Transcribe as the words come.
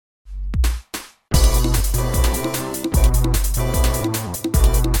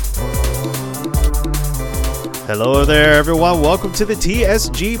Hello there, everyone. Welcome to the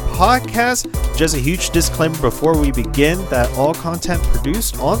TSG podcast. Just a huge disclaimer before we begin that all content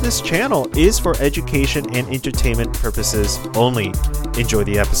produced on this channel is for education and entertainment purposes only. Enjoy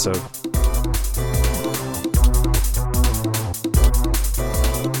the episode.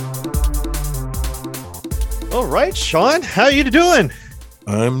 All right, Sean, how are you doing?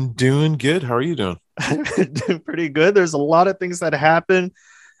 I'm doing good. How are you doing? I'm doing pretty good. There's a lot of things that happen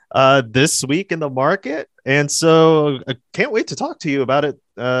this week in the market. And so I can't wait to talk to you about it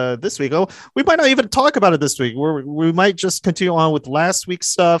this week. Oh, we might not even talk about it this week. We might just continue on with last week's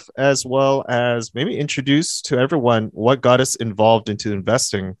stuff, as well as maybe introduce to everyone what got us involved into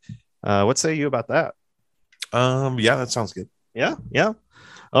investing. What say you about that? Yeah, that sounds good. Yeah.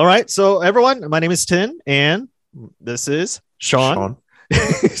 All right. So everyone, my name is Tin, and this is Sean.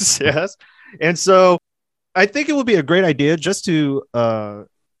 Yes. And so I think it would be a great idea just to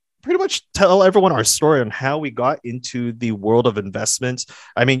pretty much tell everyone our story on how we got into the world of investments.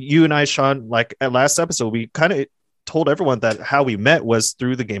 I mean, you and I, Sean, like at last episode, we kind of told everyone that how we met was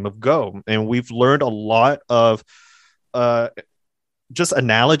through the game of Go. And we've learned a lot of just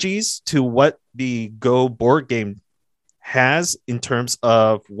analogies to what the Go board game has in terms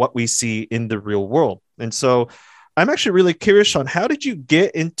of what we see in the real world. And so I'm actually really curious, Sean, how did you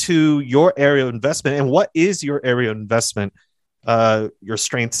get into your area of investment, and what is your area of investment? Your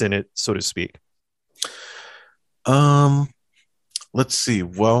strengths in it, so to speak. Let's see.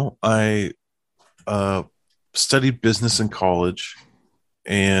 Well, I studied business in college,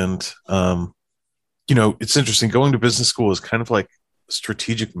 and it's interesting. Going to business school is kind of like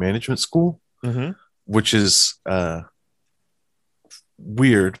strategic management school, which is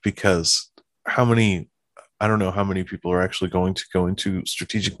weird because I don't know how many people are actually going to go into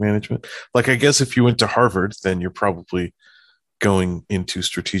strategic management. Like, I guess if you went to Harvard, then you're probably going into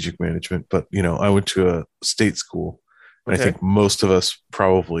strategic management, but I went to a state school, and I think most of us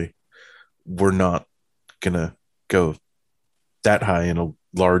probably were not gonna go that high in a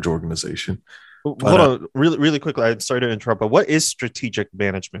large organization. Hold on, really quickly. I'm sorry to interrupt, but what is strategic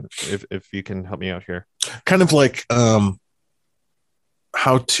management? If you can help me out here. Kind of like how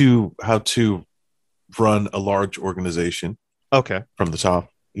to run a large organization. Okay. From the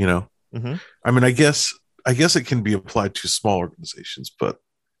top, I mean, I guess it can be applied to small organizations, but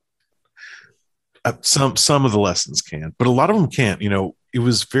some of the lessons can, but a lot of them can't. It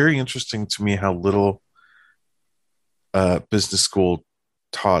was very interesting to me how little business school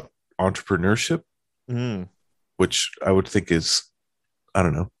taught entrepreneurship, which I would think is, I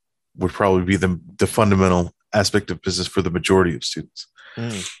don't know, would probably be the fundamental aspect of business for the majority of students.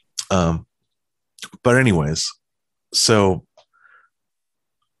 But anyways, so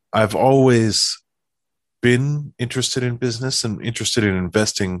I've always been interested in business and interested in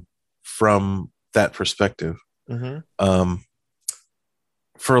investing from that perspective. For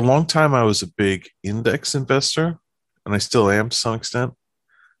a long time, I was a big index investor, and I still am to some extent.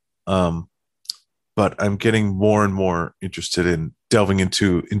 But I'm getting more and more interested in delving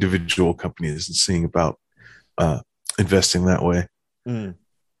into individual companies and seeing about investing that way.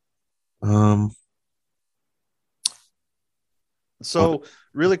 So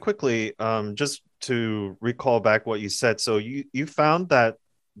really quickly, just to recall back what you said. So you found that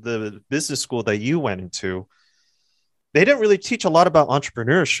the business school that you went into, they didn't really teach a lot about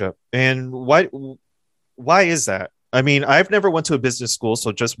entrepreneurship. And why is that? I mean, I've never went to a business school,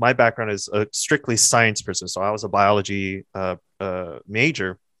 so just my background is a strictly science person. So I was a biology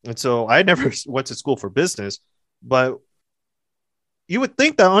major. And so I never went to school for business, but you would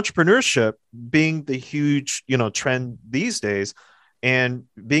think that entrepreneurship being the huge, trend these days, and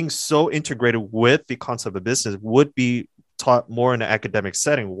being so integrated with the concept of business would be taught more in an academic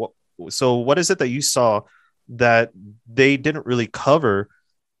setting. So what is it that you saw that they didn't really cover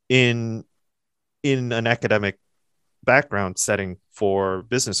in an academic background setting for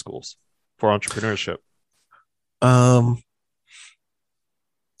business schools, for entrepreneurship?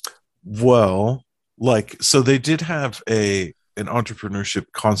 Well, so they did have an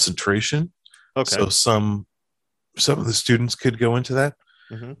entrepreneurship concentration. Okay. So some of the students could go into that.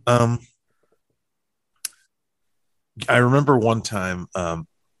 I remember one time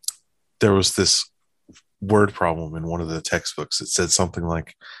there was this word problem in one of the textbooks. It said something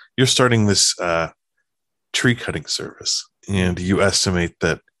like, you're starting this tree cutting service, and you estimate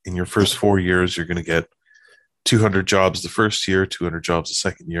that in your first 4 years, you're going to get 200 jobs the first year, 200 jobs the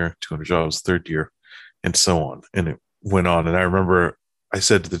second year, 200 jobs the third year, and so on. And it went on. And I remember I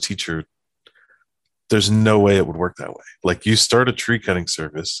said to the teacher, there's no way it would work that way. Like, you start a tree cutting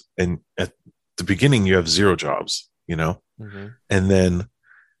service, and at the beginning you have 0 jobs, and then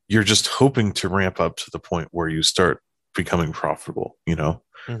you're just hoping to ramp up to the point where you start becoming profitable,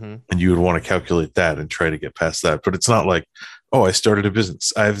 Mm-hmm. and you would want to calculate that and try to get past that. But it's not like, oh, I started a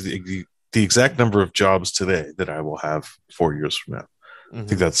business. I have the exact number of jobs today that I will have 4 years from now. I think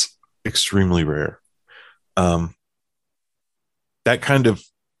Mm-hmm. that's extremely rare. Um, that kind of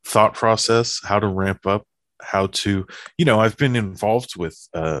thought process, how to ramp up, how to, I've been involved with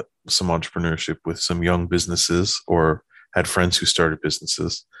some entrepreneurship with some young businesses, or had friends who started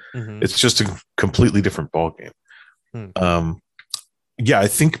businesses. Mm-hmm. It's just a completely different ballgame. Mm. Yeah, I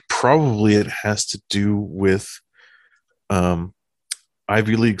think probably it has to do with um,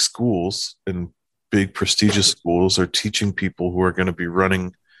 Ivy League schools and big prestigious schools are teaching people who are going to be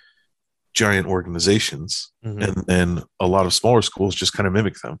running giant organizations. Mm-hmm. And then a lot of smaller schools just kind of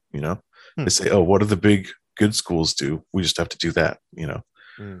mimic them, Hmm. They say, oh, what do the big good schools do? We just have to do that,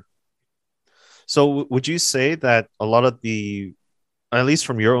 Mm. So would you say that a lot of the, at least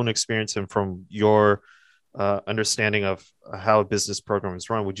from your own experience and from your understanding of how a business program is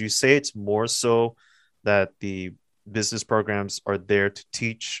run, would you say it's more so that the business programs are there to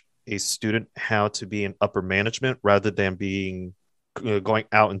teach a student how to be in upper management rather than being going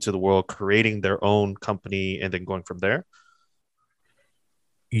out into the world, creating their own company and then going from there?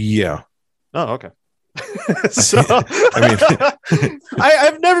 Yeah. Oh, okay. I So think, I mean,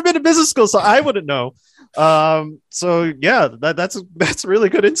 I've never been to business school, so I wouldn't know. So yeah, that's really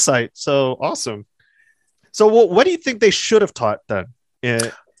good insight. So awesome. So what do you think they should have taught then?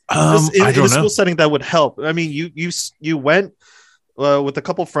 Just I in a don't school know. setting that would help. I mean, you went with a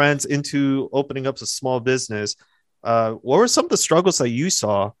couple friends into opening up a small business. What were some of the struggles that you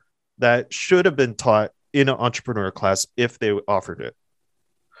saw that should have been taught in an entrepreneur class if they offered it?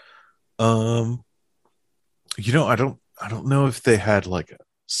 Um, I don't know if they had like a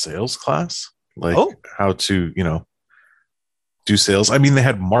sales class, like Oh, how to, do sales. I mean, they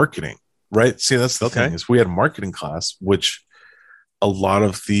had marketing, right? See, that's the okay. thing is we had a marketing class, which a lot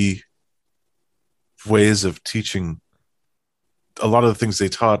of the ways of teaching, a lot of the things they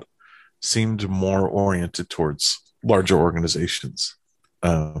taught seemed more oriented towards larger organizations.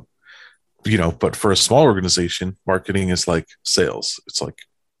 Uh, but for a small organization, marketing is like sales. It's like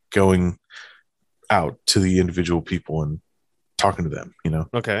going out to the individual people and talking to them.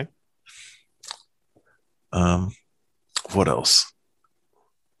 Okay. Um, what else?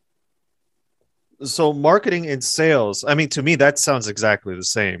 So marketing and sales, I mean, to me, that sounds exactly the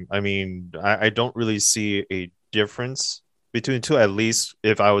same. I mean, I don't really see a difference between the two, at least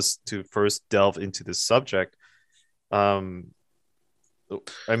if I was to first delve into this subject. Um,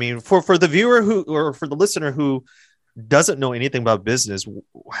 I mean, for the viewer who, or for the listener who doesn't know anything about business,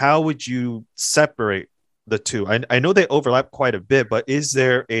 how would you separate the two? I know they overlap quite a bit, but is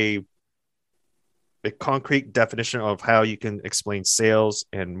there a concrete definition of how you can explain sales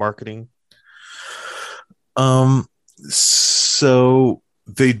and marketing? Um, so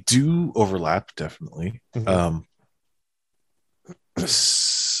they do overlap definitely. Mm-hmm.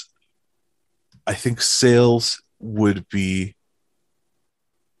 I think sales would be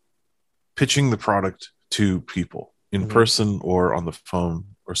pitching the product to people in Mm-hmm. person or on the phone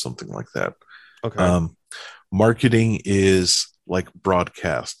or something like that. Okay. Um, marketing is like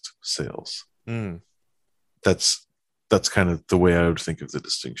broadcast sales. Mm. That's that's kind of the way I would think of the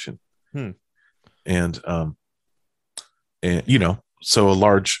distinction. Hmm. And so a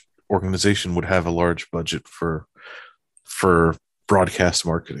large organization would have a large budget for broadcast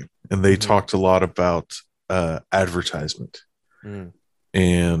marketing, and they Mm-hmm. talked a lot about advertisement Mm.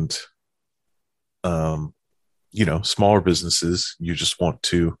 and smaller businesses. You just want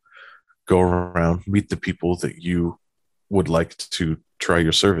to go around, meet the people that you would like to try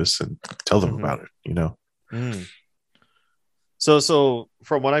your service and tell them Mm-hmm. about it. Mm. So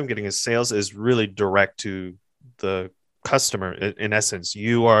from what I'm getting, is sales is really direct to the customer. In essence,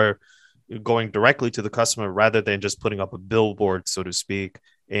 you are going directly to the customer rather than just putting up a billboard, so to speak,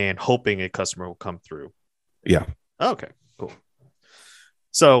 and hoping a customer will come through. Yeah. Okay, cool.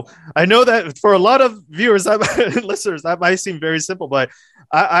 So I know that for a lot of viewers listeners, that might seem very simple, but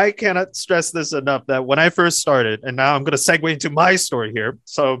I cannot stress this enough that when I first started, and now I'm going to segue into my story here.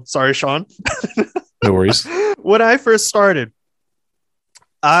 So sorry, Sean. No worries. When I first started,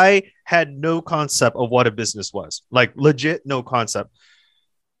 I had no concept of what a business was, like legit no concept.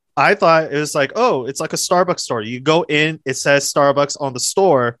 I thought it was like, oh, it's like a Starbucks store. You go in, it says Starbucks on the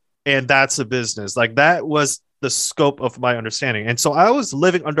store, and that's a business. Like that was the scope of my understanding. And so I was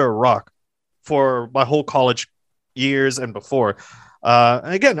living under a rock for my whole college years and before.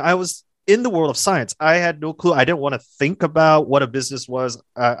 And again, I was in the world of science. I had no clue. I didn't want to think about what a business was.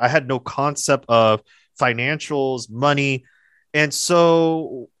 I had no concept of financials, money. And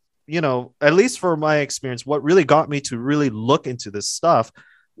so at least for my experience, what really got me to really look into this stuff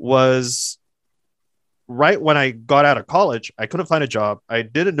was right when I got out of college. I couldn't find a job. I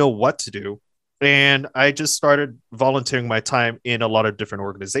didn't know what to do. And I just started volunteering my time in a lot of different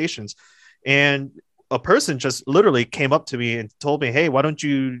organizations. And a person just literally came up to me and told me, "Hey, why don't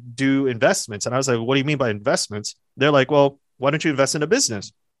you do investments?" And I was like, "What do you mean by investments?" They're like, "Well, why don't you invest in a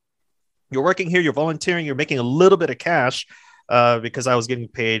business? You're working here, you're volunteering, you're making a little bit of cash because I was getting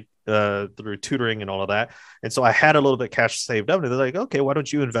paid through tutoring and all of that. And so I had a little bit of cash saved up. And they're like, okay, why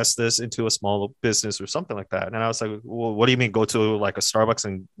don't you invest this into a small business or something like that? And I was like, well, what do you mean go to like a Starbucks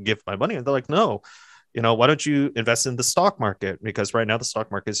and give my money? And they're like, no, why don't you invest in the stock market? Because right now the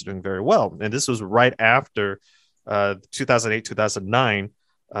stock market is doing very well. And this was right after 2008, 2009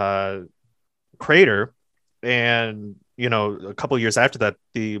 crater. And a couple of years after that,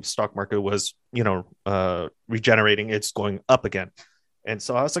 the stock market was regenerating. It's going up again. And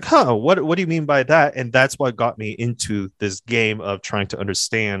so I was like, what do you mean by that? And that's what got me into this game of trying to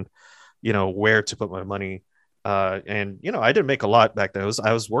understand where to put my money. And I didn't make a lot back then.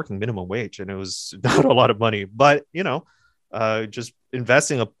 I was working minimum wage, and it was not a lot of money, but just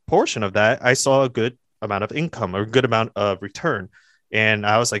investing a portion of that, I saw a good amount of income or a good amount of return. And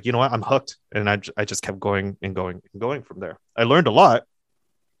I was like, you know what, I'm hooked. And I just kept going and going and going from there. I learned a lot.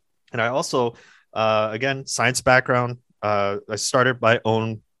 And I also, again, science background. I started my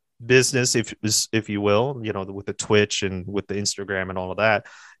own business, if you will, with the Twitch and with the Instagram and all of that.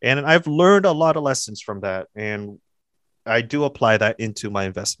 And I've learned a lot of lessons from that. And I do apply that into my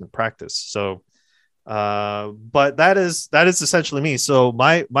investment practice. So, but that is essentially me. So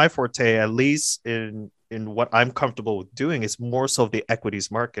my forte, at least in what I'm comfortable with doing, is more so the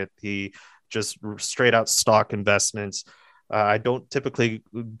equities market, the just straight out stock investments. I don't typically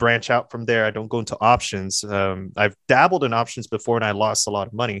branch out from there. I don't go into options. I've dabbled in options before and I lost a lot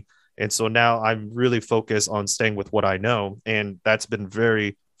of money. And so now I'm really focused on staying with what I know. And that's been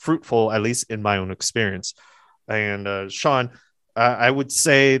very fruitful, at least in my own experience. And Sean, I would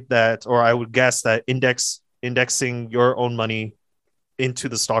say that, or I would guess that indexing your own money into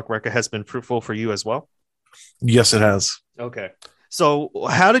the stock market has been fruitful for you as well. Yes, it has. Okay. So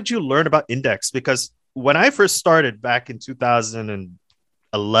how did you learn about index? Because when I first started back in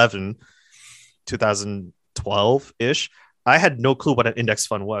 2011, 2012 ish, I had no clue what an index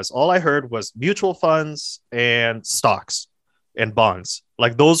fund was. All I heard was mutual funds and stocks and bonds.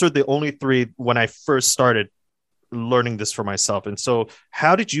 Like those are the only three when I first started learning this for myself. And so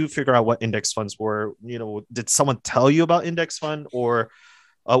how did you figure out what index funds were? Did someone tell you about index fund, or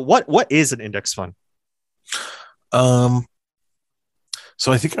what is an index fund?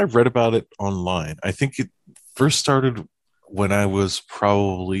 So I think I read about it online. I think it first started when I was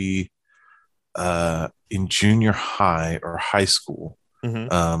probably in junior high or high school.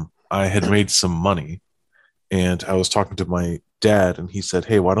 Mm-hmm. I had made some money, and I was talking to my dad, and he said,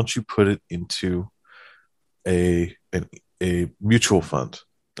 "Hey, why don't you put it into a mutual fund?"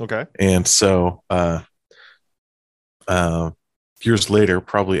 Okay. And so years later,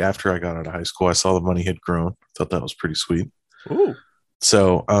 probably after I got out of high school, I saw the money had grown. Thought that was pretty sweet. Ooh.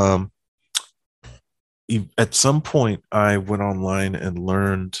 So at some point, I went online and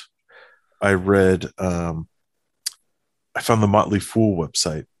learned. I read. I found the Motley Fool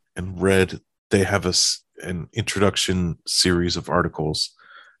website and read. They have an introduction series of articles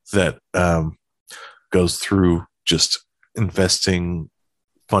that goes through just investing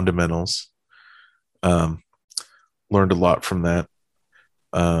fundamentals. Learned a lot from that.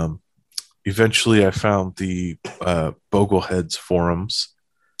 Eventually, I found the Bogleheads forums.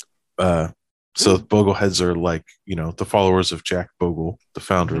 So Bogleheads are like, the followers of Jack Bogle, the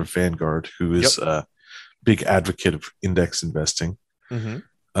founder Mm-hmm. of Vanguard, who is a big advocate of index investing. Mm-hmm.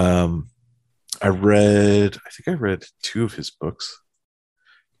 I think I read 2 of his books.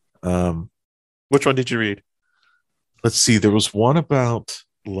 Which one did you read? Let's see. There was one about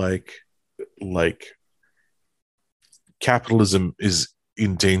like capitalism is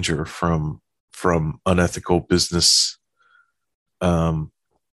in danger from unethical business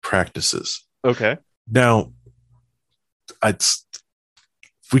practices. Okay. Now,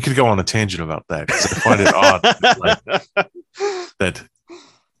 we could go on a tangent about that because I find it odd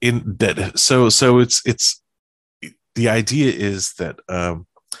so it's the idea is that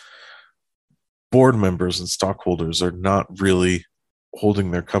board members and stockholders are not really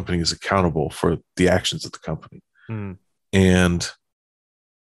holding their companies accountable for the actions of the company. Mm. And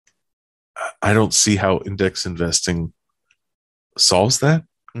I don't see how index investing solves that.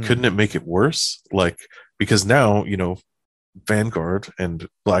 Couldn't it make it worse? Because now, Vanguard and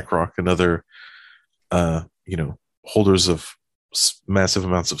BlackRock and other, holders of massive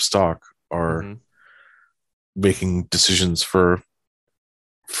amounts of stock are Mm-hmm. making decisions for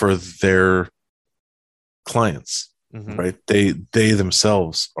their clients, Mm-hmm. right? They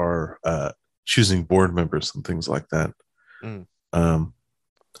themselves are choosing board members and things like that. Mm. Um,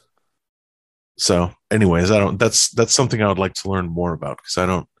 so, anyways, I don't. That's something I would like to learn more about because I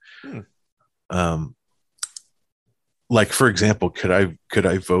don't. Mm. Um, like for example, could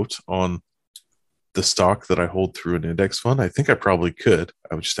I vote on the stock that I hold through an index fund? I think I probably could.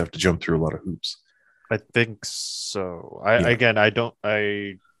 I would just have to jump through a lot of hoops. I think so. I Yeah. again,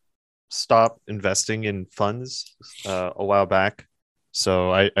 I stopped investing in funds a while back,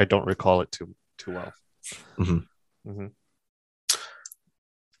 so I don't recall it too well. Mhm. Mm-hmm.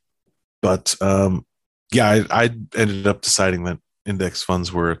 But yeah, I ended up deciding that index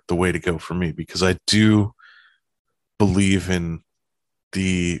funds were the way to go for me because I do believe in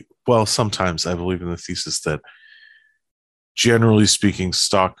sometimes I believe in the thesis that generally speaking,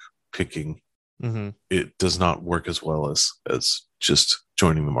 stock picking, Mm-hmm. it does not work as well as just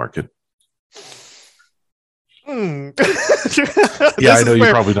joining the market. Mm. Yeah, I know you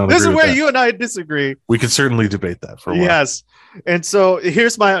probably don't This agree is with where that. you and I disagree. We could certainly debate that for a while. Yes. And so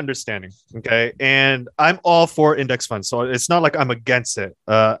here's my understanding. Okay. And I'm all for index funds. So it's not like I'm against it.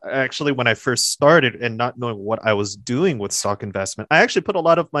 Actually, when I first started and not knowing what I was doing with stock investment, I actually put a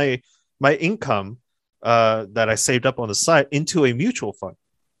lot of my income that I saved up on the side into a mutual fund,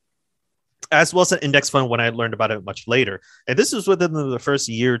 as well as an index fund when I learned about it much later. And this was within the first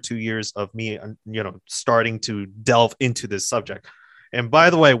year, 2 years of me, starting to delve into this subject. And by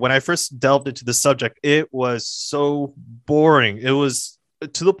the way, when I first delved into the subject, it was so boring. It was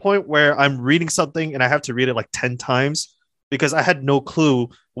to the point where I'm reading something and I have to read it like 10 times because I had no clue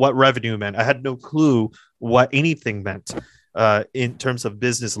what revenue meant. I had no clue what anything meant in terms of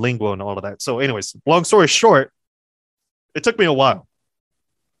business lingo and all of that. So, anyways, long story short, it took me a while.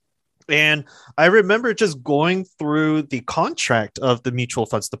 And I remember just going through the contract of the mutual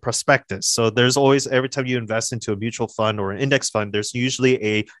funds, the prospectus. So there's always, every time you invest into a mutual fund or an index fund, there's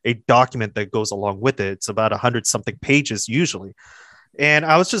usually a document that goes along with it. It's about 100 something pages usually. And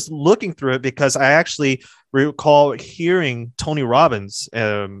I was just looking through it because I actually recall hearing Tony Robbins,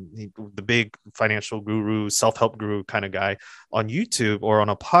 the big financial guru, self-help guru kind of guy on YouTube or on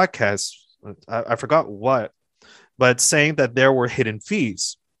a podcast. I forgot what, but saying that there were hidden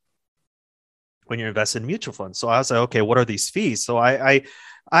fees when you're invested in mutual funds. So I was like, okay, what are these fees? So I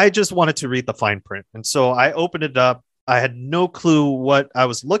just wanted to read the fine print. And so I opened it up. I had no clue what I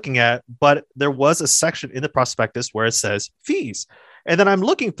was looking at, but there was a section in the prospectus where it says fees. And then I'm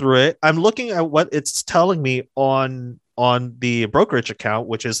looking through it. I'm looking at what it's telling me on the brokerage account,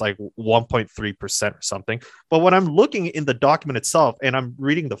 which is like 1.3% or something. But when I'm looking in the document itself and I'm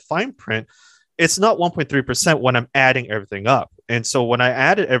reading the fine print, it's not 1.3% when I'm adding everything up. And so when I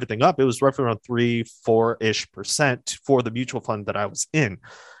added everything up, it was roughly around 3-4% for the mutual fund that I was in.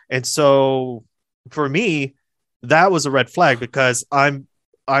 And so for me, that was a red flag because I'm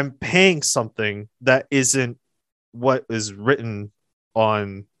paying something that isn't what is written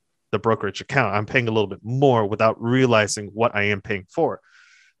on the brokerage account. I'm paying a little bit more without realizing what I am paying for.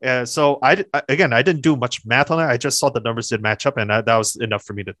 So I didn't do much math on it. I just saw the numbers did match up, and that was enough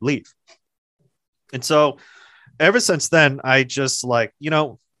for me to leave. And so ever since then, I just like,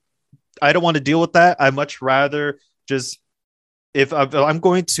 I don't want to deal with that. I much rather just, if I'm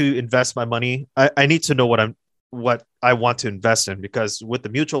going to invest my money, I need to know what I want to invest in, because with the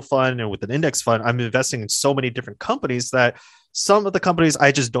mutual fund and with an index fund, I'm investing in so many different companies that some of the companies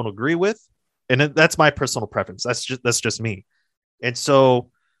I just don't agree with. And that's my personal preference. That's just me. And so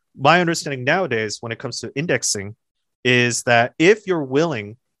my understanding nowadays when it comes to indexing is that if you're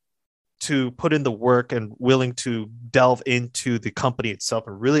willing to put in the work and willing to delve into the company itself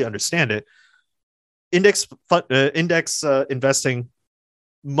and really understand it, index investing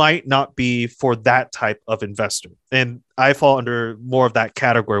might not be for that type of investor. And I fall under more of that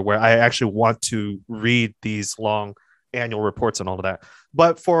category where I actually want to read these long annual reports and all of that.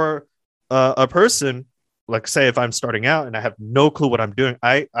 But for a person, like say if I'm starting out and I have no clue what I'm doing,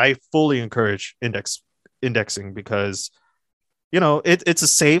 I fully encourage indexing because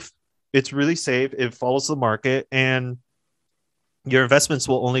it's really safe. It follows the market, and your investments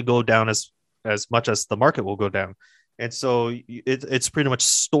will only go down as much as the market will go down. And so it's pretty much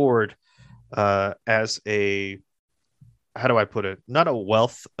stored as a, how do I put it? Not a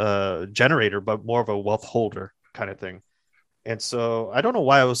wealth generator, but more of a wealth holder kind of thing. And so I don't know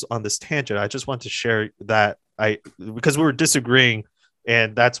why I was on this tangent. I just wanted to share that because we were disagreeing,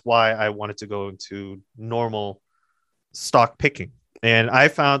 and that's why I wanted to go into normal stock picking. And I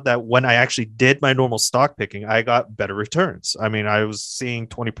found that when I actually did my normal stock picking, I got better returns. I mean, I was seeing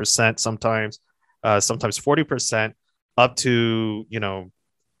 20% sometimes, sometimes 40%, up to,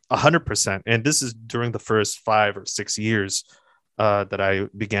 100%. And this is during the first 5 or 6 years that I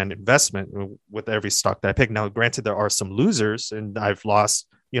began investment with every stock that I pick. Now, granted, there are some losers, and I've lost,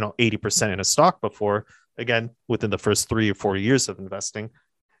 80% in a stock before, again, within the first 3 or 4 years of investing.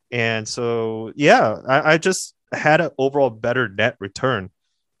 And so, yeah, I just had an overall better net return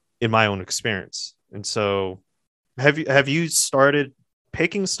in my own experience. And so, have you started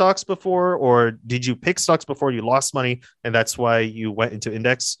picking stocks before, or did you pick stocks before you lost money, and that's why you went into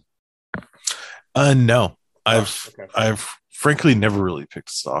index? No, Oh, I've okay. I've frankly never really picked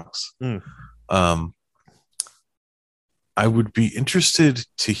stocks. Mm. Um, I would be interested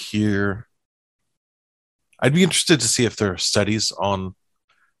to hear. I'd be interested to see if there are studies on,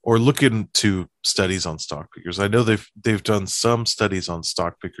 or look into studies on stock pickers. I know they've done some studies on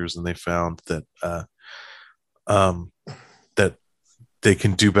stock pickers, and they found that um, that they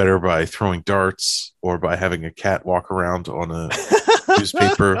can do better by throwing darts or by having a cat walk around on a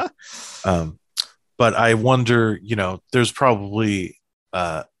newspaper. Um, but I wonder, there's probably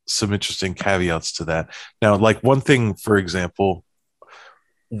some interesting caveats to that. Now, like one thing, for example,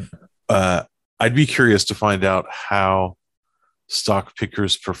 uh, I'd be curious to find out how stock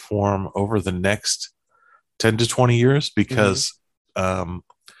pickers perform over the next 10 to 20 years, Mhm. um,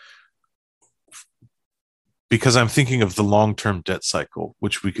 because I'm thinking of the long-term debt cycle,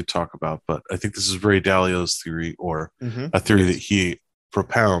 which we could talk about, but I think this is Ray Dalio's theory, or Mhm. a theory that he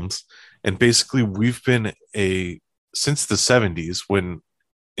propounds. And basically, we've been since the 70s, when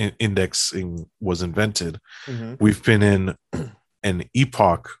indexing was invented, Mhm. we've been in an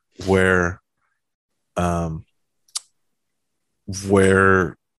epoch where um,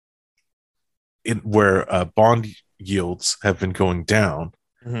 where bond yields have been going down,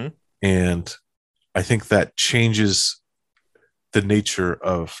 Mhm. and I think that changes the nature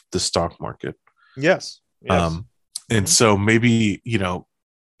of the stock market. Yes. Yes. Um, and Mhm. so maybe,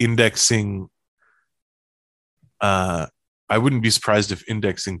 indexing, uh, I wouldn't be surprised if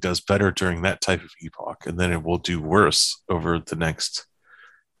indexing does better during that type of epoch, and then it will do worse over the next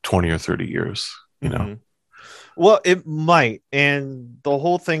 20 or 30 years. Mhm. Well, it might. And the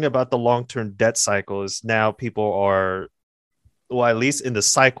whole thing about the long-term debt cycle is now people are, well, at least in the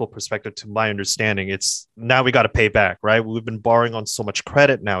cycle perspective, to my understanding, it's now we got to pay back, right? We've been borrowing on so much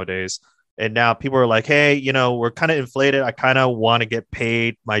credit nowadays. And now people are like, hey, we're kind of inflated. I kind of want to get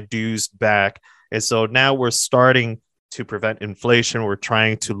paid my dues back. And so now we're starting to prevent inflation. We're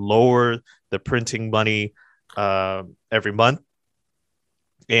trying to lower the printing money every month.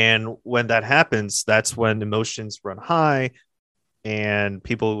 And when that happens, that's when emotions run high and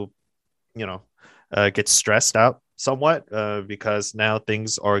people, you know, get stressed out somewhat because now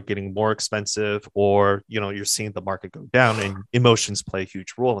things are getting more expensive, or you're seeing the market go down, and emotions play a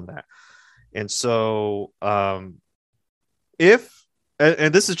huge role in that. And so, if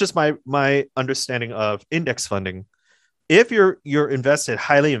and this is just my understanding of index funding, if you're invested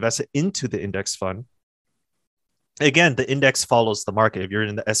highly invested into the index fund, again, the index follows the market. If you're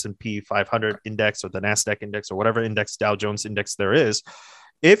in the S&P 500 index or the Nasdaq index or whatever index, Dow Jones index there is,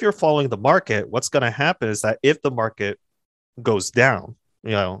 if you're following the market, what's going to happen is that if the market goes down,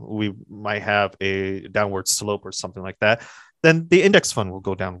 we might have a downward slope or something like that, then the index fund will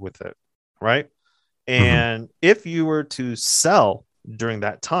go down with it, right? Mm-hmm. And if you were to sell during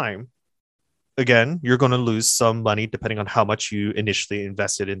that time, again, you're going to lose some money depending on how much you initially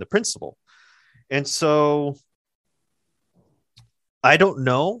invested in the principal. And so I don't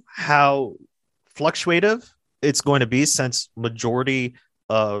know how fluctuative it's going to be, since majority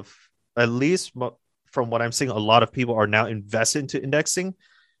of, at least from what I'm seeing, a lot of people are now invested into indexing.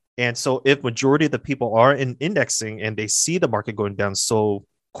 And so if majority of the people are in indexing and they see the market going down so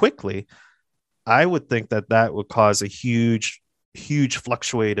quickly, I would think that that would cause a huge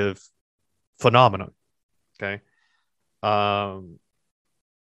fluctuative phenomenon. Okay. Um,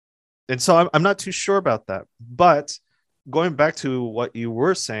 and so I'm not too sure about that. But going back to what you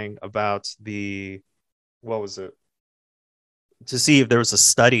were saying about what was it? To see if there was a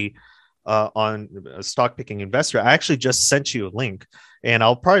study on a stock picking investor, I actually just sent you a link, and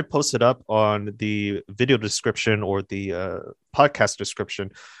I'll probably post it up on the video description or the podcast description.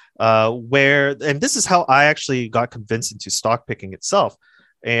 And this is how I actually got convinced into stock picking itself.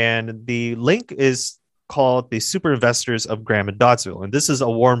 And the link is called The Super Investors of Graham and Doddsville. And this is a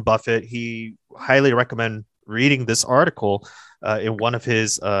Warren Buffett. He highly recommend reading this article in one of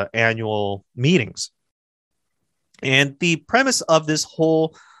his annual meetings. And the premise of this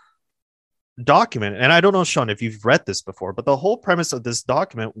whole document, and I don't know, Sean, if you've read this before, but the whole premise of this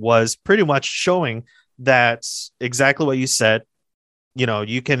document was pretty much showing that exactly what you said. You know,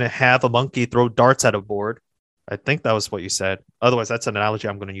 you can have a monkey throw darts at a board. I think that was what you said. Otherwise, that's an analogy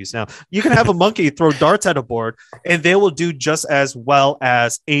I'm going to use now. You can have a monkey throw darts at a board, and they will do just as well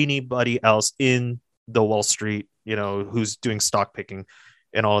as anybody else in the Wall Street, you know, who's doing stock picking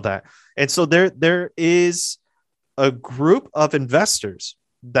and all that. And so there is a group of investors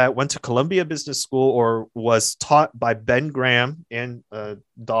that went to Columbia Business School or was taught by Ben Graham and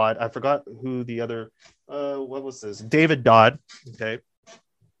Dodd. I forgot who the other, what was this? David Dodd. Okay.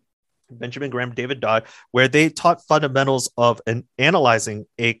 Benjamin Graham, David Dodd, where they taught fundamentals of analyzing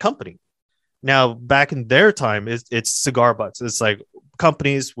a company. Now, back in their time, it's cigar butts. It's like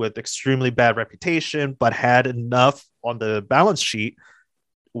companies with extremely bad reputation, but had enough on the balance sheet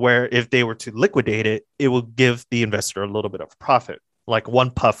where if they were to liquidate it, it will give the investor a little bit of profit, like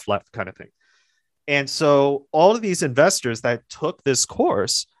one puff left kind of thing. And so all of these investors that took this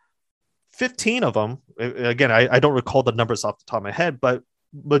course, 15 of them, again, I don't recall the numbers off the top of my head, but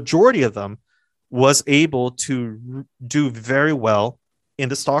majority of them was able to do very well in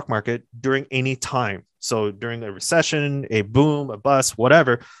the stock market during any time. So during a recession, a boom, a bust,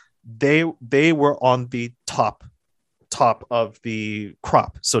 whatever, they were on the top of the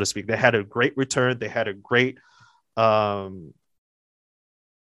crop, so to speak. They had a great return. They had a great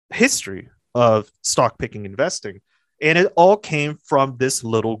history of stock picking investing. And it all came from this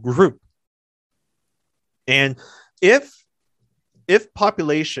little group. And if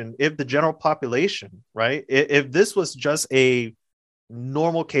the general population, right, if this was just a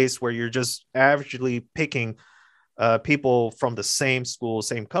normal case where you're just averagely picking people from the same school,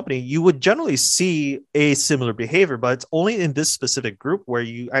 same company, you would generally see a similar behavior, but it's only in this specific group where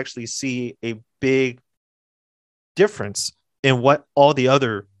you actually see a big difference in what all the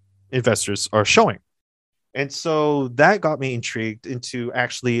other investors are showing. And so that got me intrigued into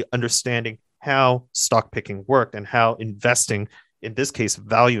actually understanding how stock picking worked and how investing, in this case,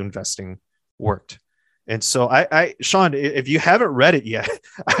 value investing, worked. And so Sean, if you haven't read it yet,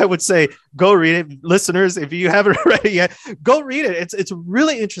 I would say go read it. Listeners, if you haven't read it yet, go read it. It's a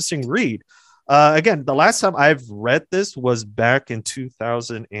really interesting read. Again, the last time I've read this was back in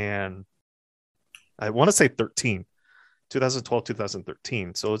 2000 and I want to say 2012,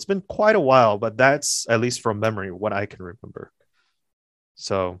 2013. So it's been quite a while, but that's at least from memory what I can remember.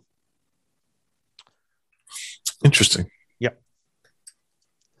 So interesting.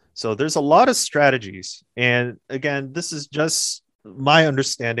 So there's a lot of strategies. And again, this is just my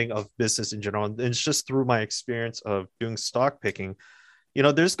understanding of business in general. And it's just through my experience of doing stock picking. You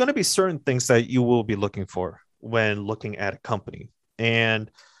know, there's going to be certain things that you will be looking for when looking at a company. And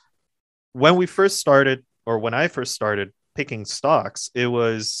when I first started picking stocks,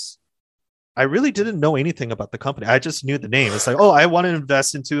 I really didn't know anything about the company. I just knew the name. It's like, oh, I want to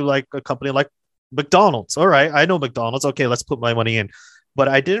invest into like a company like McDonald's. All right, I know McDonald's. Okay, let's put my money in. But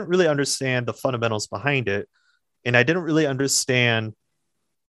I didn't really understand the fundamentals behind it. And I didn't really understand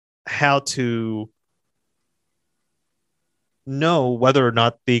how to know whether or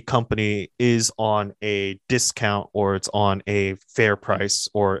not the company is on a discount or it's on a fair price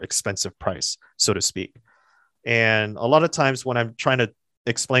or expensive price, so to speak. And a lot of times when I'm trying to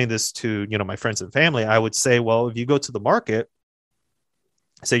explain this to, you know, my friends and family, I would say, well, if you go to the market,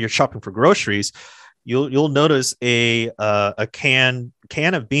 say you're shopping for groceries, you'll notice a can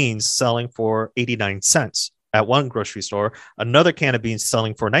of beans selling for 89 cents at one grocery store, another can of beans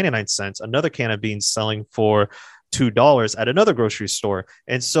selling for 99 cents, another can of beans selling for $2 at another grocery store.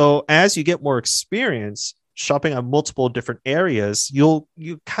 And so as you get more experience shopping at multiple different areas, you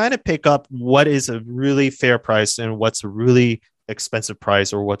kind of pick up what is a really fair price and what's a really expensive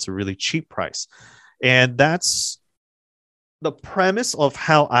price or what's a really cheap price. And that's the premise of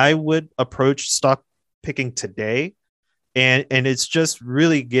how I would approach stock picking today. And it's just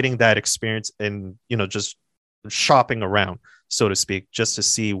really getting that experience and, you know, just shopping around, so to speak, just to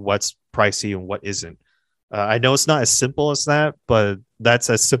see what's pricey and what isn't. I know it's not as simple as that, but that's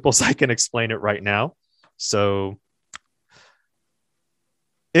as simple as I can explain it right now. So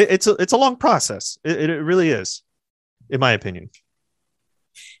it's a long process. It really is, in my opinion.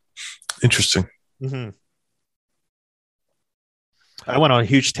 Interesting. Mm-hmm. I went on a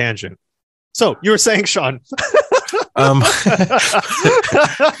huge tangent. So you were saying, Sean.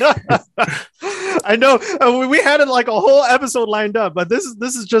 I know we had like a whole episode lined up, but this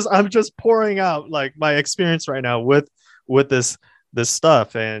is just, I'm just pouring out like my experience right now with this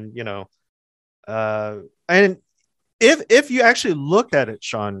stuff. And, you know, and if you actually look at it,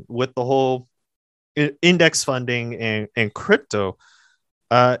 Sean, with the whole index funding and crypto,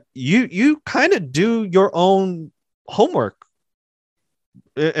 you kind of do your own homework.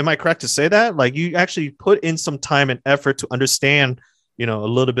 Am I correct to say that? Like you actually put in some time and effort to understand, a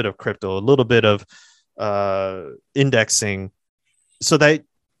little bit of crypto, a little bit of indexing, so that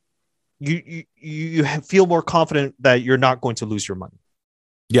you feel more confident that you're not going to lose your money.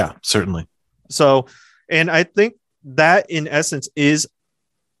 Yeah, certainly. So, and I think that in essence is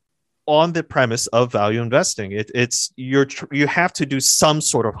on the premise of value investing. You have to do some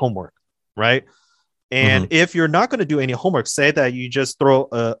sort of homework, right? And if you're not going to do any homework, say that you just throw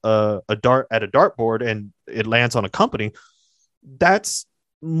a dart at a dartboard and it lands on a company, that's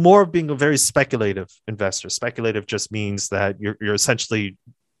more of being a very speculative investor. Speculative just means that you're essentially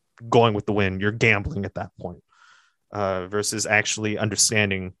going with the wind. You're gambling at that point, versus actually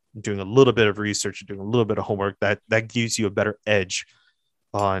understanding, doing a little bit of research, doing a little bit of homework. That gives you a better edge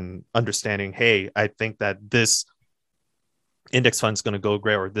on understanding, hey, I think that this index fund is going to go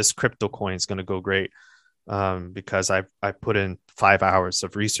great, or this crypto coin is going to go great, because I put in 5 hours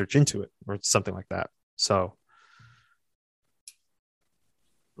of research into it, or something like that. So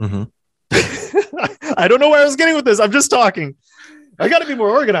I don't know where I was getting with this. I'm just talking. I got to be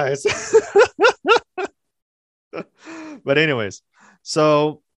more organized. But anyways,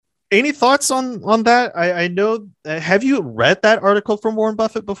 so any thoughts on that? I know. Have you read that article from Warren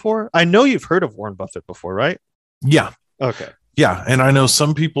Buffett before? I know you've heard of Warren Buffett before, right? Yeah. Okay. Yeah, and I know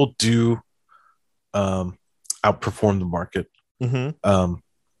some people do outperform the market.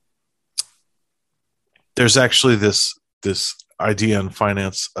 There's actually this idea in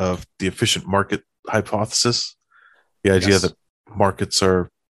finance of the efficient market hypothesis. The idea that markets are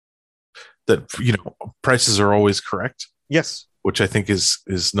prices are always correct. Yes, which I think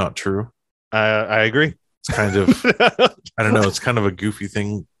is not true. I agree. It's kind of I don't know. It's kind of a goofy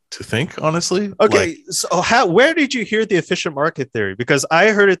thing to think, honestly. Okay, so where did you hear the efficient market theory? Because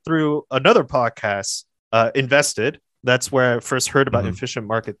I heard it through another podcast, Invested. That's where I first heard about efficient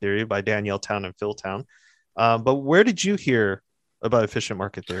market theory by Danielle Town and Phil Town. But where did you hear about efficient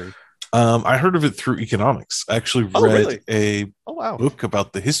market theory? I heard of it through economics. I actually read a book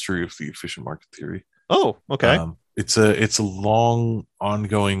about the history of the efficient market theory. Oh, okay. It's a long,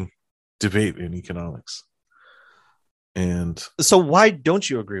 ongoing debate in economics. And so why don't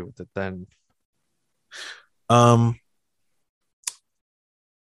you agree with it then? Why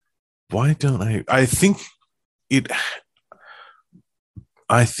don't I? I think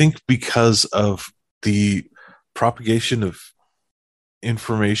because of the propagation of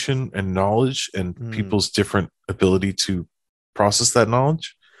information and knowledge and people's different ability to process that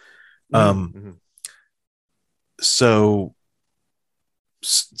knowledge. So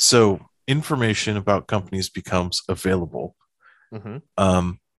information about companies becomes available. But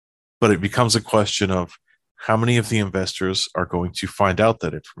it becomes a question of how many of the investors are going to find out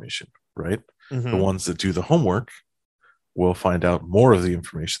that information, right? The ones that do the homework will find out more of the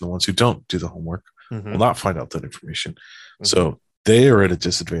information. The ones who don't do the homework will not find out that information. So they are at a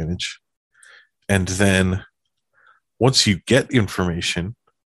disadvantage. And then once you get information,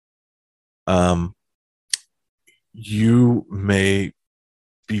 you may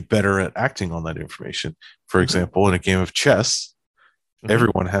be better at acting on that information. For example, in a game of chess,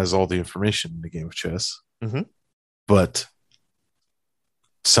 everyone has all the information in the game of chess, but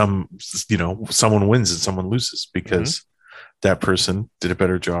someone wins and someone loses because that person did a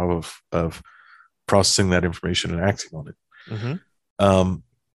better job of processing that information and acting on it.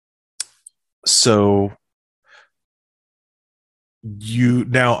 So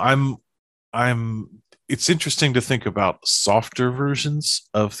it's interesting to think about softer versions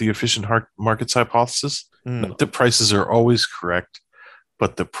of the efficient markets hypothesis. Not that prices are always correct,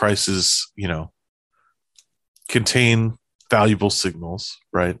 but the prices, contain valuable signals,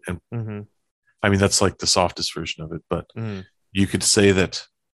 right? And I mean, that's like the softest version of it, but you could say that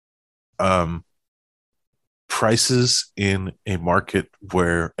prices in a market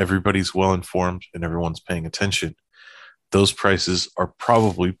where everybody's well informed and everyone's paying attention, those prices are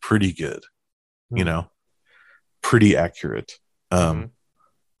probably pretty good, pretty accurate.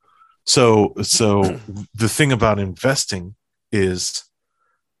 So the thing about investing is,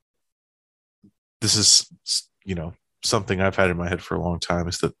 this is, something I've had in my head for a long time,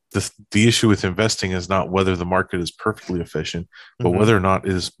 is that the issue with investing is not whether the market is perfectly efficient, but whether or not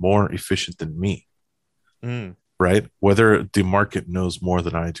it is more efficient than me. Right? Whether the market knows more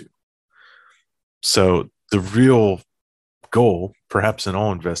than I do. So the real goal, perhaps in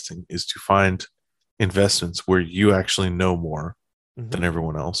all investing, is to find investments where you actually know more than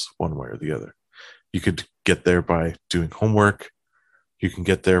everyone else, one way or the other. You could get there by doing homework. You can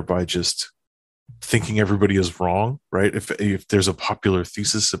get there by just thinking everybody is wrong, right? If there's a popular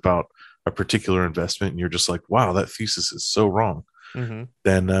thesis about a particular investment and you're just like, wow, that thesis is so wrong, Mm-hmm.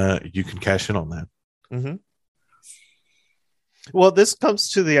 then you can cash in on that. Mm-hmm. Well, this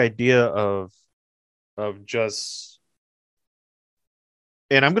comes to the idea of just,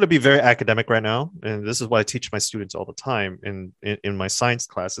 and I'm going to be very academic right now, and this is what I teach my students all the time in my science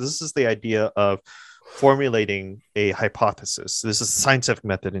classes. This is the idea of formulating a hypothesis. This is a scientific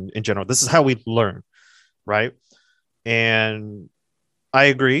method in general. This is how we learn, right? And I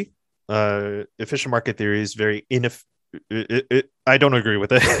agree. Efficient market theory is very I don't agree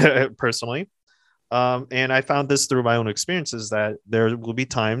with it personally. And I found this through my own experiences that there will be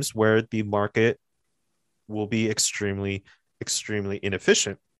times where the market will be extremely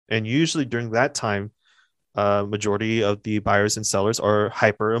inefficient. And usually during that time, majority of the buyers and sellers are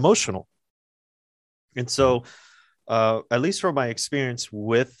hyper emotional. And so, at least from my experience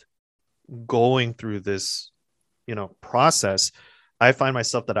with going through this, process, I find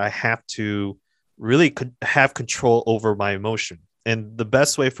myself that I have to really have control over my emotion. And the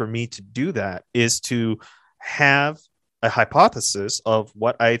best way for me to do that is to have a hypothesis of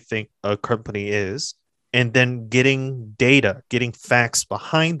what I think a company is, and then getting data, getting facts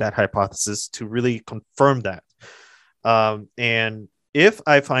behind that hypothesis to really confirm that. And if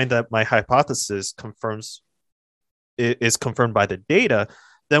I find that my hypothesis is confirmed by the data,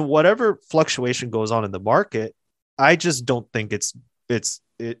 then whatever fluctuation goes on in the market, I just don't think it's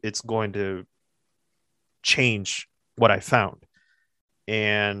going to change what I found.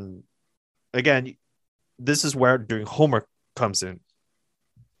 And again, this is where doing homework comes in.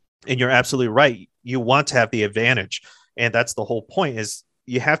 And you're absolutely right. You want to have the advantage, and that's the whole point. Is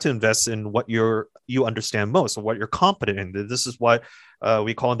you have to invest in what you understand most and what you're competent in. This is what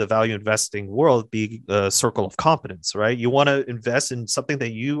we call in the value investing world the circle of competence, right? You want to invest in something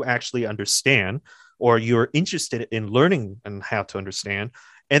that you actually understand or you're interested in learning and how to understand,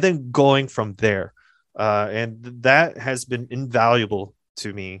 and then going from there. And that has been invaluable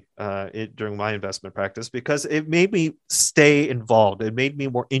to me during my investment practice, because it made me stay involved. It made me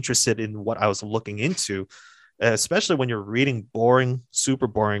more interested in what I was looking into, especially when you're reading boring, super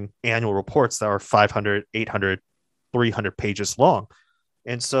boring annual reports that are 500, 800, 300 pages long.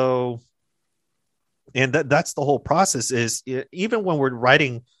 And so, and that's the whole process is even when we're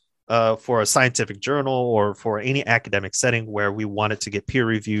writing for a scientific journal or for any academic setting where we want it to get peer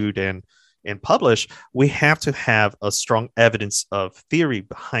reviewed and publish, we have to have a strong evidence of theory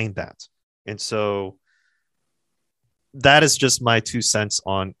behind that. And so that is just my 2 cents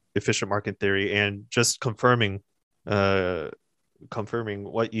on efficient market theory, and just confirming what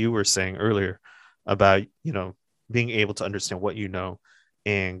you were saying earlier about, being able to understand what you know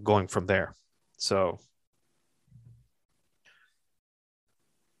and going from there. So,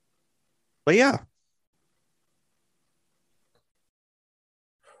 but yeah.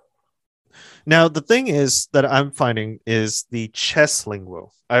 Now, the thing is that I'm finding is the chess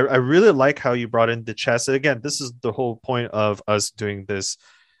lingo. I really like how you brought in the chess. And again, this is the whole point of us doing this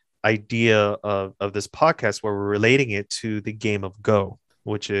idea of this podcast, where we're relating it to the game of Go,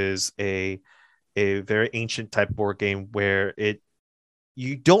 which is a very ancient type board game where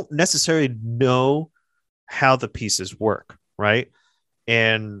you don't necessarily know how the pieces work, right?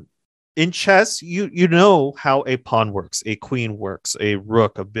 And in chess, you know how a pawn works, a queen works, a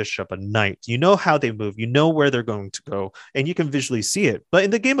rook, a bishop, a knight. You know how they move, you know where they're going to go, and you can visually see it. But in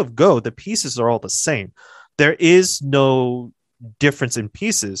the game of Go, the pieces are all the same. There is no difference in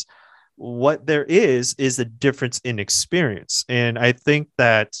pieces. What there is a difference in experience. And I think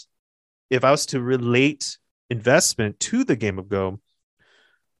that if I was to relate investment to the game of Go,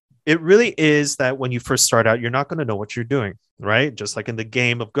 it really is that when you first start out, you're not going to know what you're doing, right? Just like in the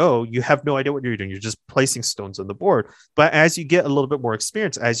game of Go, you have no idea what you're doing. You're just placing stones on the board. But as you get a little bit more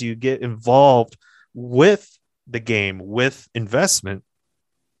experience, as you get involved with the game, with investment,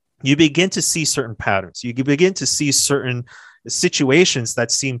 you begin to see certain patterns. You begin to see certain situations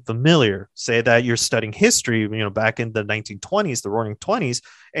that seem familiar. Say that you're studying history, back in the 1920s, the Roaring '20s,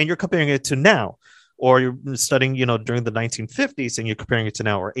 and you're comparing it to now. Or you're studying, during the 1950s and you're comparing it to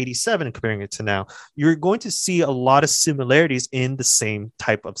now, or 87 and comparing it to now, you're going to see a lot of similarities in the same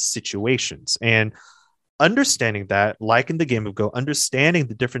type of situations. And understanding that, like in the game of Go, understanding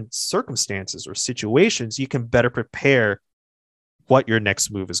the different circumstances or situations, you can better prepare what your next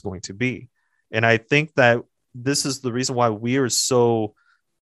move is going to be. And I think that this is the reason why we are so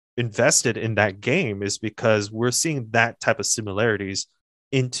invested in that game, is because we're seeing that type of similarities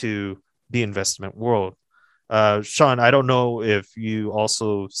into the investment world. Sean, I don't know if you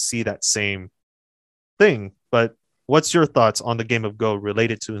also see that same thing, but what's your thoughts on the game of Go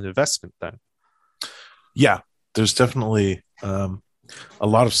related to an investment then? Yeah, there's definitely a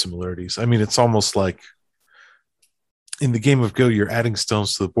lot of similarities. I mean, it's almost like in the game of Go, you're adding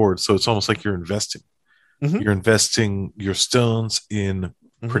stones to the board, so it's almost like you're investing. Hmm. You're investing your stones in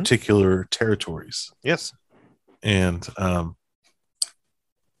Hmm. particular territories, Yes. and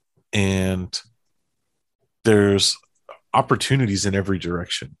and there's opportunities in every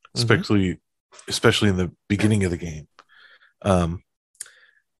direction, Hmm. especially in the beginning of the game. Um,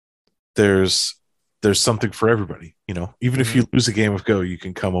 there's there's something for everybody. You know, even if Hmm. you lose a game of Go, you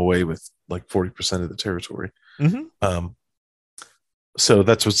can come away with like 40% of the territory. Hmm. Um, so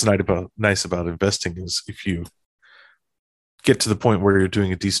that's what's nice about investing is if you get to the point where you're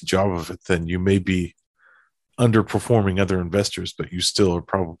doing a decent job of it, then you may be underperforming other investors, but you still are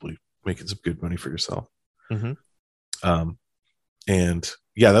probably making some good money for yourself. Hmm. Um, and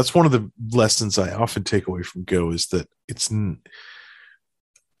yeah, that's one of the lessons I often take away from Go is that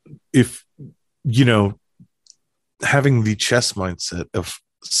if you know having the chess mindset of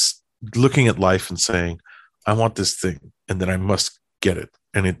looking at life and saying, I want this thing, and then I must get it.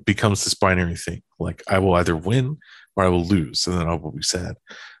 And it becomes this binary thing. Like I will either win or I will lose, and then I will be sad.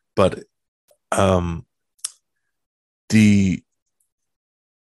 But um, the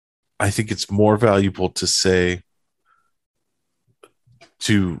I think it's more valuable to say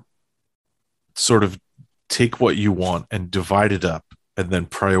to sort of take what you want and divide it up and then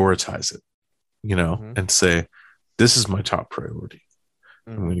prioritize it, Hmm. and say, this is my top priority.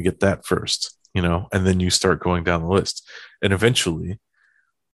 I'm Hmm. going to get that first, and then you start going down the list. And eventually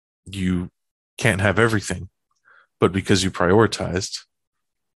you can't have everything, but because you prioritized,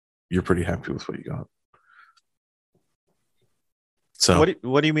 you're pretty happy with what you got. So,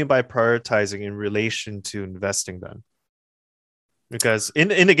 What do you mean by prioritizing in relation to investing then? Because in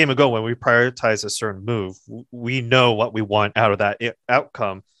the game of Go, when we prioritize a certain move, we know what we want out of that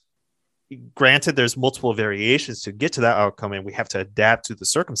outcome. Granted, there's multiple variations to get to that outcome, and we have to adapt to the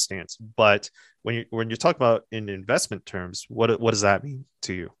circumstance. But when you're talking about in investment terms, what does that mean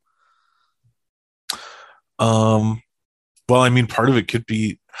to you? um, well, I mean, part of it could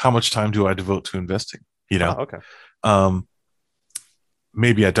be how much time do I devote to investing? You Oh, know, okay. um,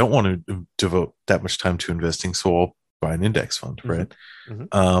 maybe I don't want to devote that much time to investing, so I'll buy an index fund, Hmm. right? Hmm.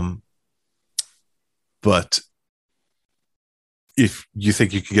 Um, but if you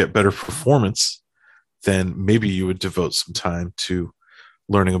think you can get better performance, then maybe you would devote some time to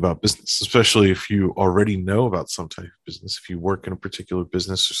learning about business, especially if you already know about some type of business. If you work in a particular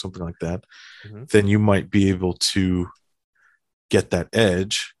business or something like that, Hmm. then you might be able to get that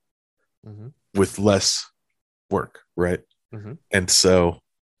edge Hmm. with less work, right? Hmm. And so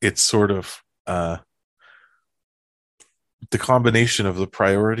it's sort of the combination of the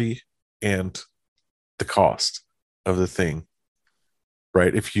priority and the cost of the thing,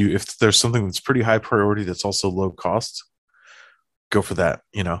 right? If there's something that's pretty high priority that's also low cost, go for that.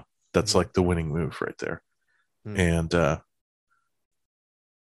 That's Hmm. like the winning move right there. Hmm. And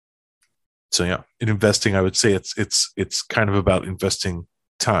so yeah, in investing, I would say it's kind of about investing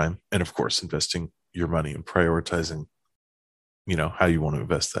time and of course investing your money and prioritizing, how you want to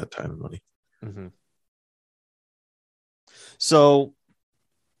invest that time and money. Hmm. So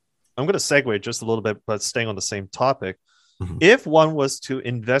I'm going to segue just a little bit, but staying on the same topic. Mhm. If one was to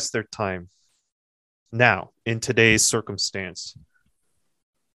invest their time now in today's circumstance,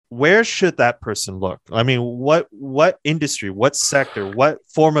 where should that person look? I mean, what industry, what sector, what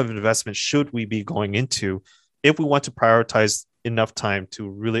form of investment should we be going into if we want to prioritize enough time to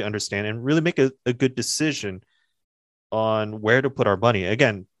really understand and really make a good decision on where to put our money?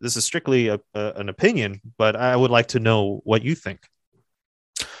 Again, this is strictly an opinion, but I would like to know what you think.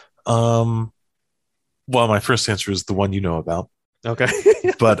 Um, well, my first answer is the one you know about, Okay.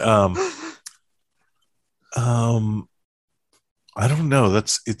 but um, I don't know.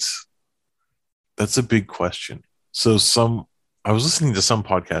 That's a big question. So I was listening to some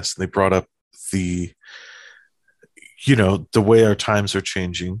podcasts and they brought up the the way our times are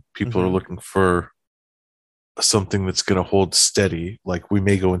changing. People are Mm-hmm. looking for something that's going to hold steady. Like we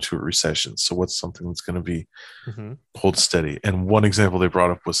may go into a recession, so what's something that's going to be Mm-hmm. hold steady? And one example they brought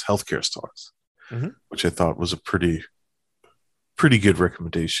up was healthcare stocks, Mm-hmm. which I thought was a pretty good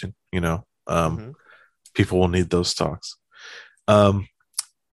recommendation. Mm-hmm. People will need those stocks. Um,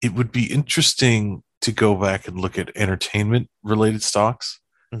 it would be interesting to go back and look at entertainment related stocks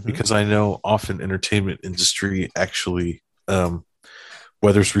Mm-hmm. because I know often entertainment industry actually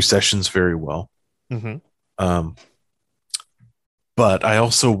weathers recessions very well. Mm-hmm. Um, but I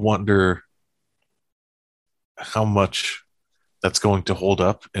also wonder how much that's going to hold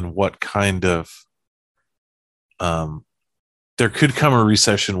up and what kind of um, there could come a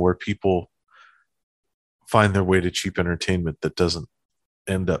recession where people find their way to cheap entertainment that doesn't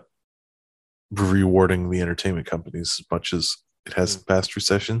end up rewarding the entertainment companies as much as it has in past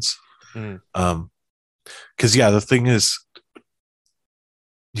recessions. Because the thing is,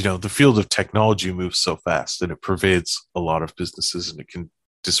 the field of technology moves so fast and it pervades a lot of businesses, and it can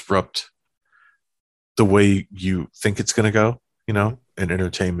disrupt the way you think it's going to go, and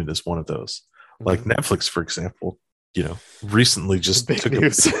entertainment is one of those. Like Netflix, for example, recently just Big took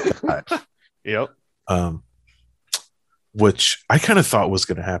news. a Yep. Which I kind of thought was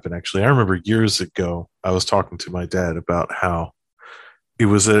going to happen. Actually, I remember years ago, I was talking to my dad about how it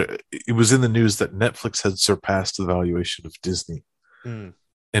was in the news that Netflix had surpassed the valuation of Disney. And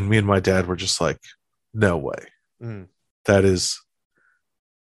me and my dad were just like, no way. That is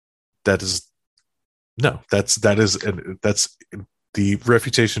no, that's the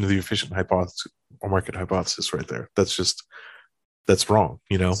refutation of the efficient hypothesis or market hypothesis right there. That's wrong.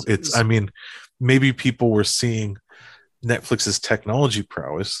 Maybe people were seeing Netflix's technology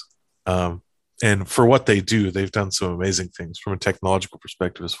prowess, and for what they do, they've done some amazing things from a technological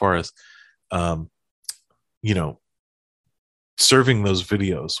perspective, as far as serving those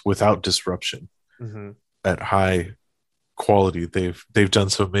videos without disruption at high quality. They've done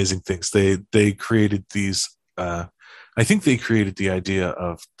some amazing things. They created these. I think they created the idea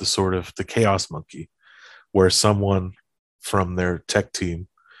of the chaos monkey, where someone from their tech team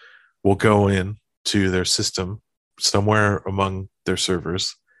will go in to their system somewhere among their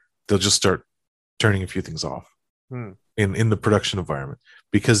servers. They'll just start turning a few things off in the production environment,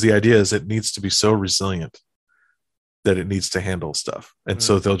 because the idea is it needs to be so resilient that it needs to handle stuff. And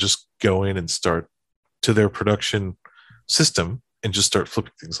so they'll just go in and start to their production system and just start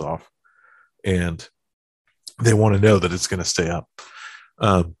flipping things off. And they want to know that it's going to stay up.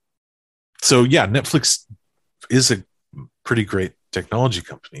 Netflix is a pretty great technology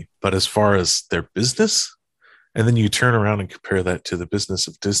company, but as far as their business, and then you turn around and compare that to the business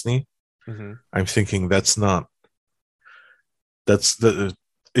of Disney, I'm thinking if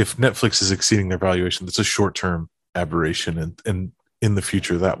Netflix is exceeding their valuation, that's a short-term aberration, and in the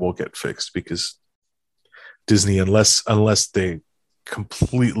future that will get fixed, because Disney, unless they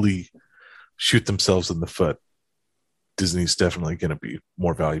completely shoot themselves in the foot, Disney's definitely going to be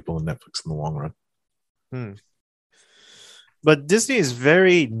more valuable than Netflix in the long run. But Disney is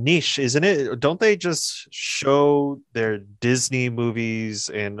very niche, isn't it? Don't they just show their Disney movies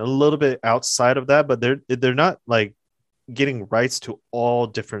and a little bit outside of that, but they're not like getting rights to all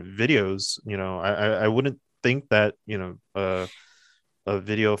different videos. I wouldn't think that, a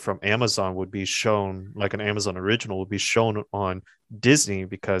video from Amazon would be shown, like an Amazon original would be shown on Disney,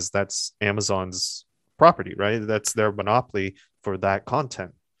 because that's Amazon's property, right? That's their monopoly for that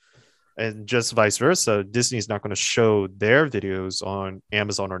content. And just vice versa, Disney's not going to show their videos on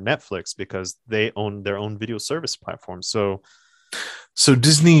Amazon or Netflix because they own their own video service platform. So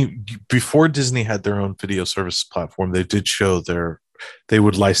Disney, before Disney had their own video service platform, they did show they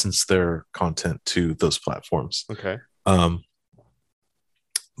would license their content to those platforms. Okay.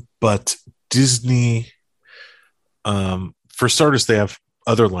 But Disney, for starters, they have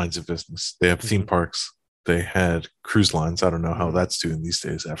other lines of business. They have theme parks. They had cruise lines. I don't know how that's doing these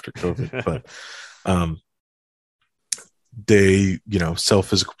days after COVID, but they, sell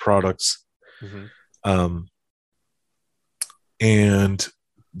physical products. And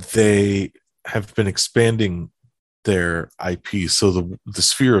they have been expanding their IP. So the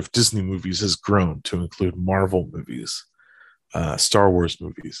sphere of Disney movies has grown to include Marvel movies, Star Wars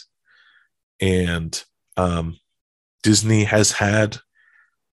movies. And Disney has had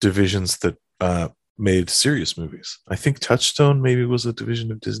divisions that made serious movies. I think Touchstone maybe was a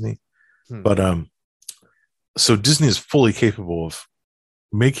division of Disney. But so Disney is fully capable of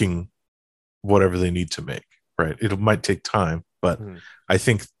making whatever they need to make, right? It might take time, but I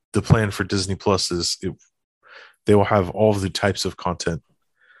think the plan for Disney Plus is they will have all of the types of content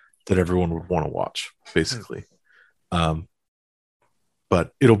that everyone would want to watch, basically.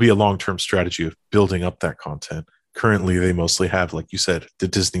 But it'll be a long-term strategy of building up that content. Currently, they mostly have, like you said, the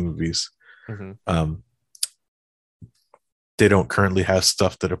Disney movies. They don't currently have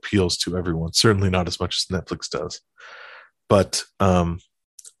stuff that appeals to everyone, certainly not as much as Netflix does. But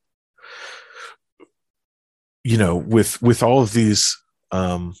with all of these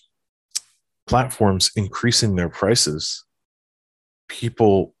platforms increasing their prices,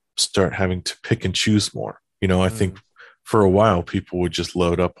 people start having to pick and choose more. I think for a while people would just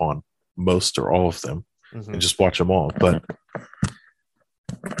load up on most or all of them and just watch them all. But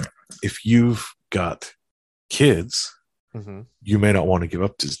if you've got kids, you may not want to give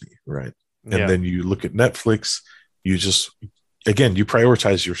up Disney, right? And then you look at Netflix, you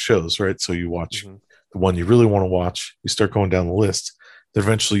prioritize your shows, right? So you watch the one you really want to watch. You start going down the list. Then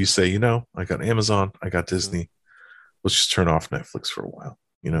eventually you say, I got Amazon, I got Disney. Let's just turn off Netflix for a while,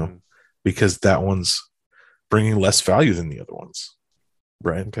 because that one's bringing less value than the other ones.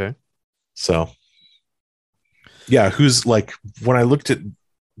 Right. Okay. So, yeah, who's like, when I looked at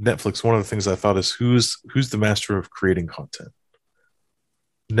Netflix, one of the things I thought is who's the master of creating content?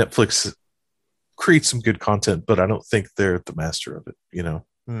 Netflix creates some good content, but I don't think they're the master of it.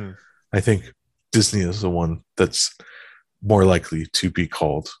 I think Disney is the one that's more likely to be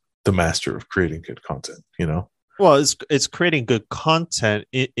called the master of creating good content. Well, it's creating good content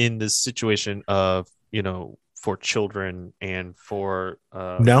in this situation of for children and for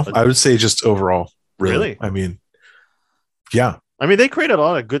no, I would say just overall. Really? I mean, yeah. I mean, they created a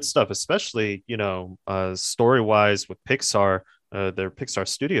lot of good stuff, especially story wise with Pixar, their Pixar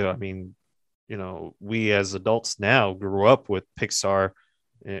studio. I mean, we as adults now grew up with Pixar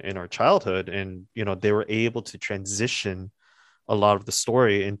in our childhood, and they were able to transition a lot of the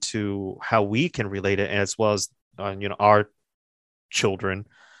story into how we can relate it, as well as our children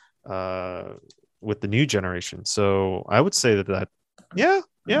with the new generation. So I would say that yeah,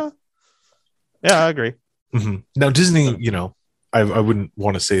 I agree. Mm-hmm. Now Disney, I wouldn't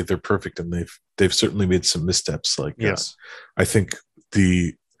want to say they're perfect, and they've certainly made some missteps. Like, yes, I think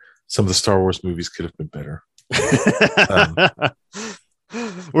some of the Star Wars movies could have been better.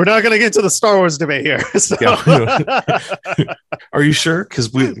 We're not going to get to the Star Wars debate here. So. Yeah. Are you sure?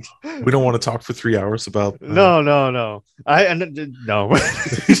 Because we don't want to talk for 3 hours about. No. No.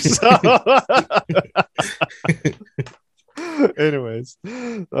 Anyways,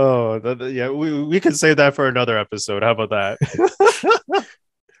 yeah, we can save that for another episode. How about that?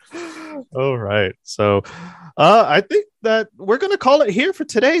 All right. So, I think that we're going to call it here for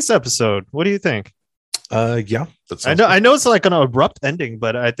today's episode. What do you think? Yeah, I know it's like an abrupt ending,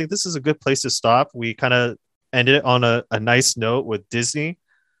 but I think this is a good place to stop. We kind of ended it on a nice note with Disney.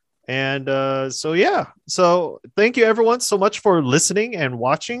 And so thank you everyone so much for listening and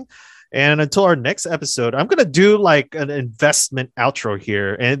watching. And until our next episode, I'm going to do like an investment outro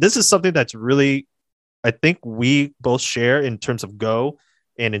here. And this is something that's really, I think we both share in terms of Go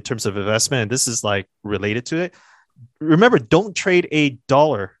and in terms of investment. And this is like related to it. Remember, don't trade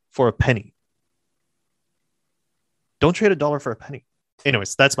 $1 for a penny. Don't trade $1 for a penny.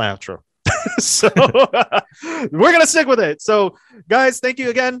 Anyways, that's my outro. So we're going to stick with it. So guys, thank you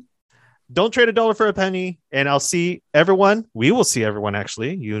again. Don't trade $1 for a penny. And I'll see everyone. We will see everyone,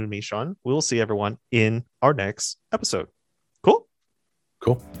 actually. You and me, Sean. We will see everyone in our next episode. Cool.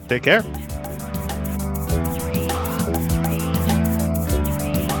 Cool. Take care.